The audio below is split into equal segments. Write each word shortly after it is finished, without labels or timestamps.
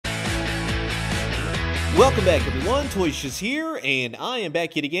Welcome back, everyone. Toys here, and I am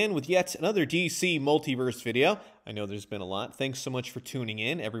back yet again with yet another DC Multiverse video. I know there's been a lot. Thanks so much for tuning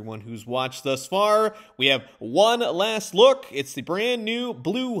in, everyone who's watched thus far. We have one last look. It's the brand new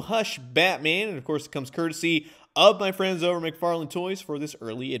Blue Hush Batman, and of course it comes courtesy of my friends over at McFARLANE Toys for this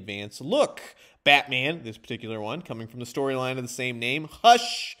early advance look. Batman, this particular one, coming from the storyline of the same name,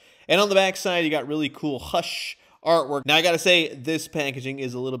 Hush. And on the back side, you got really cool Hush artwork. Now, I gotta say, this packaging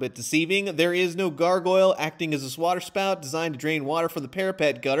is a little bit deceiving. There is no gargoyle acting as a water spout designed to drain water from the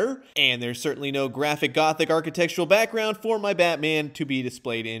parapet gutter, and there's certainly no graphic gothic architectural background for my Batman to be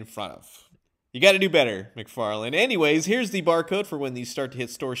displayed in front of. You gotta do better, McFarlane. Anyways, here's the barcode for when these start to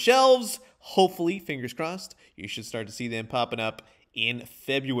hit store shelves. Hopefully, fingers crossed, you should start to see them popping up in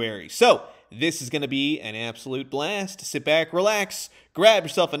February. So, this is going to be an absolute blast. Sit back, relax, grab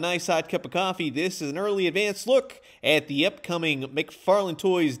yourself a nice hot cup of coffee. This is an early advance look at the upcoming McFarlane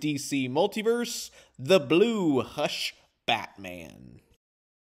Toys DC Multiverse, the Blue Hush Batman.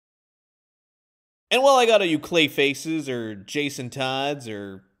 And while I got all you clay faces or Jason Todds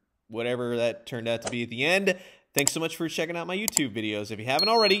or whatever that turned out to be at the end, thanks so much for checking out my YouTube videos. If you haven't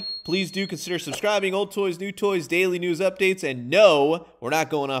already, please do consider subscribing. Old toys, new toys, daily news updates. And no, we're not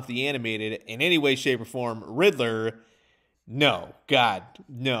going off the animated in any way, shape, or form. Riddler, no. God,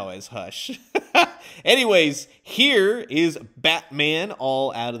 no as Hush. Anyways, here is Batman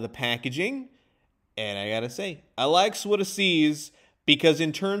all out of the packaging. And I gotta say, I like what it sees because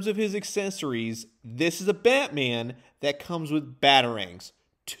in terms of his accessories, this is a Batman that comes with batarangs.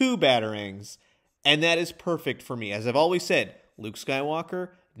 2 batarangs. And that is perfect for me. As I've always said, Luke Skywalker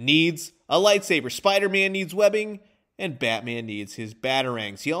needs a lightsaber. Spider-Man needs webbing, and Batman needs his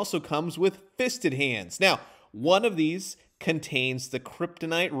batarangs. He also comes with fisted hands. Now, one of these contains the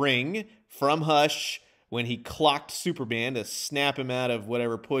kryptonite ring from Hush when he clocked Superman to snap him out of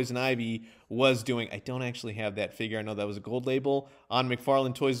whatever Poison Ivy was doing. I don't actually have that figure. I know that was a gold label on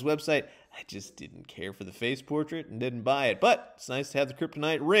McFarlane Toys' website. I just didn't care for the face portrait and didn't buy it. But it's nice to have the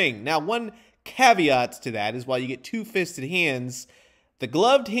kryptonite ring. Now, one caveat to that is while you get 2 fisted hands, the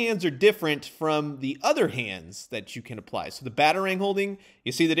gloved hands are different from the other hands that you can apply. So the batarang holding,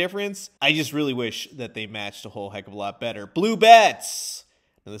 you see the difference? I just really wish that they matched a whole heck of a lot better. Blue Bats!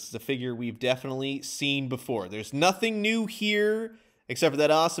 Now this is a figure we've definitely seen before. There's nothing new here except for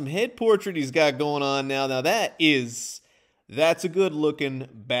that awesome head portrait he's got going on now. Now that's a good looking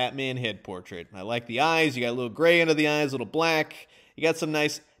Batman head portrait. I like the eyes. You got a little gray under the eyes, a little black. You got some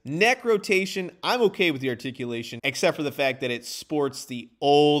nice neck rotation. I'm okay with the articulation, except for the fact that it sports the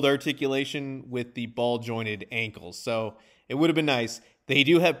old articulation with the ball-jointed ankles. So it would have been nice. They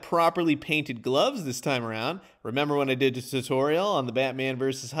do have properly painted gloves this time around. Remember when I did a tutorial on the Batman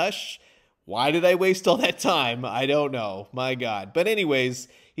versus Hush? Why did I waste all that time? I don't know. My God. But anyways,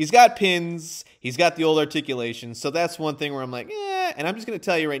 he's got pins. He's got the old articulation. So that's one thing where I'm like, eh. And I'm just going to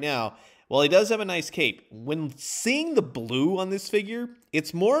tell you right now, while he does have a nice cape, when seeing the blue on this figure,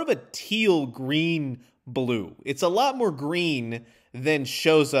 it's more of a teal-green blue. It's a lot more green than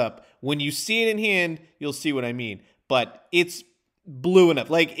shows up. When you see it in hand, you'll see what I mean. But it's blue enough.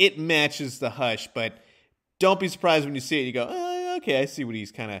 Like, it matches the Hush, but don't be surprised when you see it. You go, oh, okay, I see what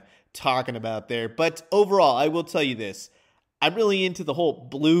he's kind of talking about there. But overall, I will tell you this. I'm really into the whole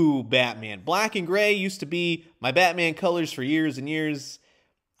blue Batman. Black and gray used to be my Batman colors for years and years.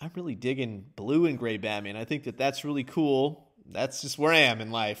 I'm really digging blue and gray Batman. I think that that's really cool. That's just where I am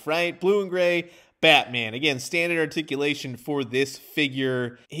in life, right? Blue and gray Batman. Again, standard articulation for this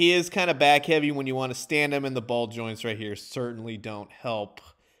figure. He is kind of back heavy when you want to stand him, and the ball joints right here certainly don't help.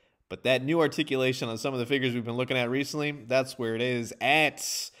 But that new articulation on some of the figures we've been looking at recently, that's where it is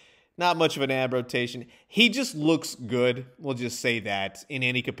at. Not much of an ab rotation. He just looks good. We'll just say that in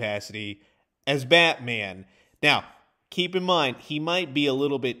any capacity as Batman. Now, keep in mind, he might be a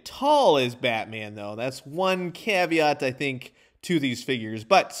little bit tall as Batman, though. That's one caveat, I think, to these figures.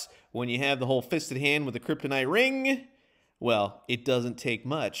 But when you have the whole fisted hand with the kryptonite ring, well, it doesn't take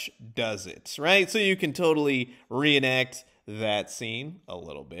much, does it? Right? So you can totally reenact that scene a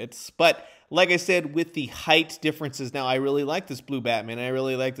little bit. But like I said, with the height differences now, I really like this blue Batman. I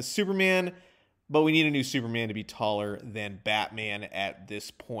really like the Superman, but we need a new Superman to be taller than Batman at this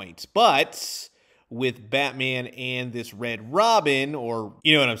point. But with Batman and this Red Robin, or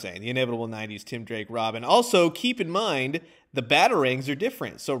you know what I'm saying, the inevitable 90s Tim Drake Robin. Also, keep in mind, the batarangs are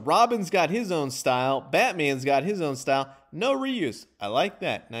different. So Robin's got his own style, Batman's got his own style. No reuse. I like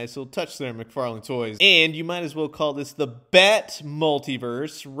that. Nice little touch there, McFarlane Toys. And you might as well call this the Bat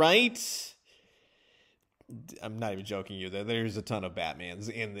Multiverse, right? I'm not even joking you. There's a ton of Batmans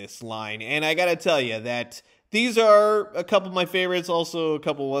in this line. And I gotta tell you that these are a couple of my favorites. Also, a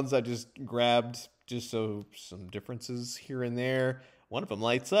couple ones I just grabbed just so some differences here and there. One of them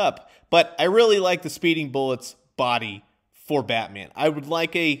lights up. But I really like the Speeding Bullets body for Batman. I would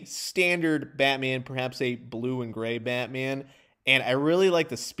like a standard Batman, perhaps a blue and gray Batman. And I really like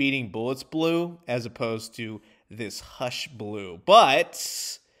the Speeding Bullets blue as opposed to this Hush blue.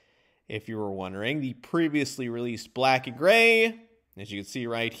 But if you were wondering, the previously released black and gray, as you can see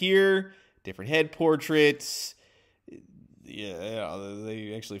right here, different head portraits. Yeah,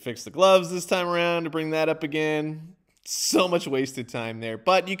 they actually fixed the gloves this time around to bring that up again. So much wasted time there.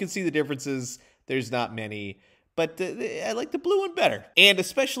 But you can see the differences. There's not many. But I like the blue one better. And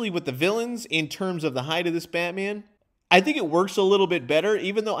especially with the villains, in terms of the height of this Batman, I think it works a little bit better,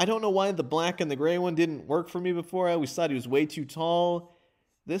 even though I don't know why the black and the gray one didn't work for me before. I always thought he was way too tall.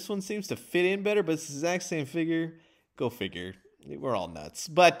 This one seems to fit in better, but it's the exact same figure. Go figure. We're all nuts.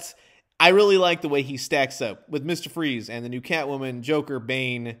 But I really like the way he stacks up with Mr. Freeze and the new Catwoman, Joker,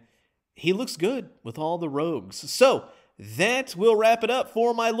 Bane. He looks good with all the rogues. So that will wrap it up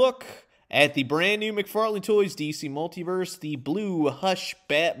for my look at the brand new McFarlane Toys DC Multiverse, the Blue Hush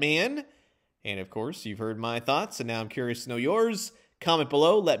Batman. And of course, you've heard my thoughts, and now I'm curious to know yours. Comment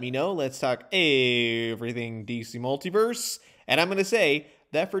below, let me know. Let's talk everything DC Multiverse. And I'm going to say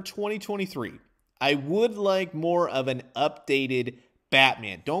that for 2023, I would like more of an updated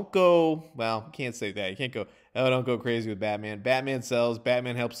Batman. Don't go, well, can't say that. You can't go, oh, don't go crazy with Batman. Batman sells,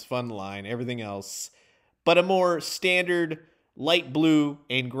 Batman helps fund the line, everything else. But a more standard light blue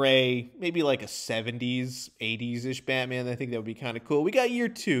and gray, maybe like a 70s, 80s-ish Batman. I think that would be kind of cool. We got year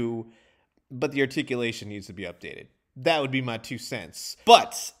 2, but the articulation needs to be updated. That would be my 2 cents.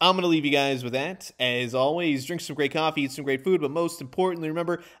 But I'm going to leave you guys with that. As always, drink some great coffee, eat some great food, but most importantly,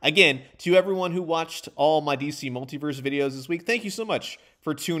 remember, again, to everyone who watched all my DC Multiverse videos this week, thank you so much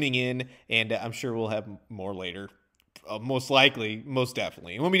for tuning in, and I'm sure we'll have more later. Most likely, most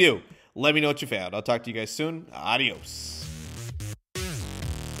definitely. And when we do, let me know what you found. I'll talk to you guys soon. Adios.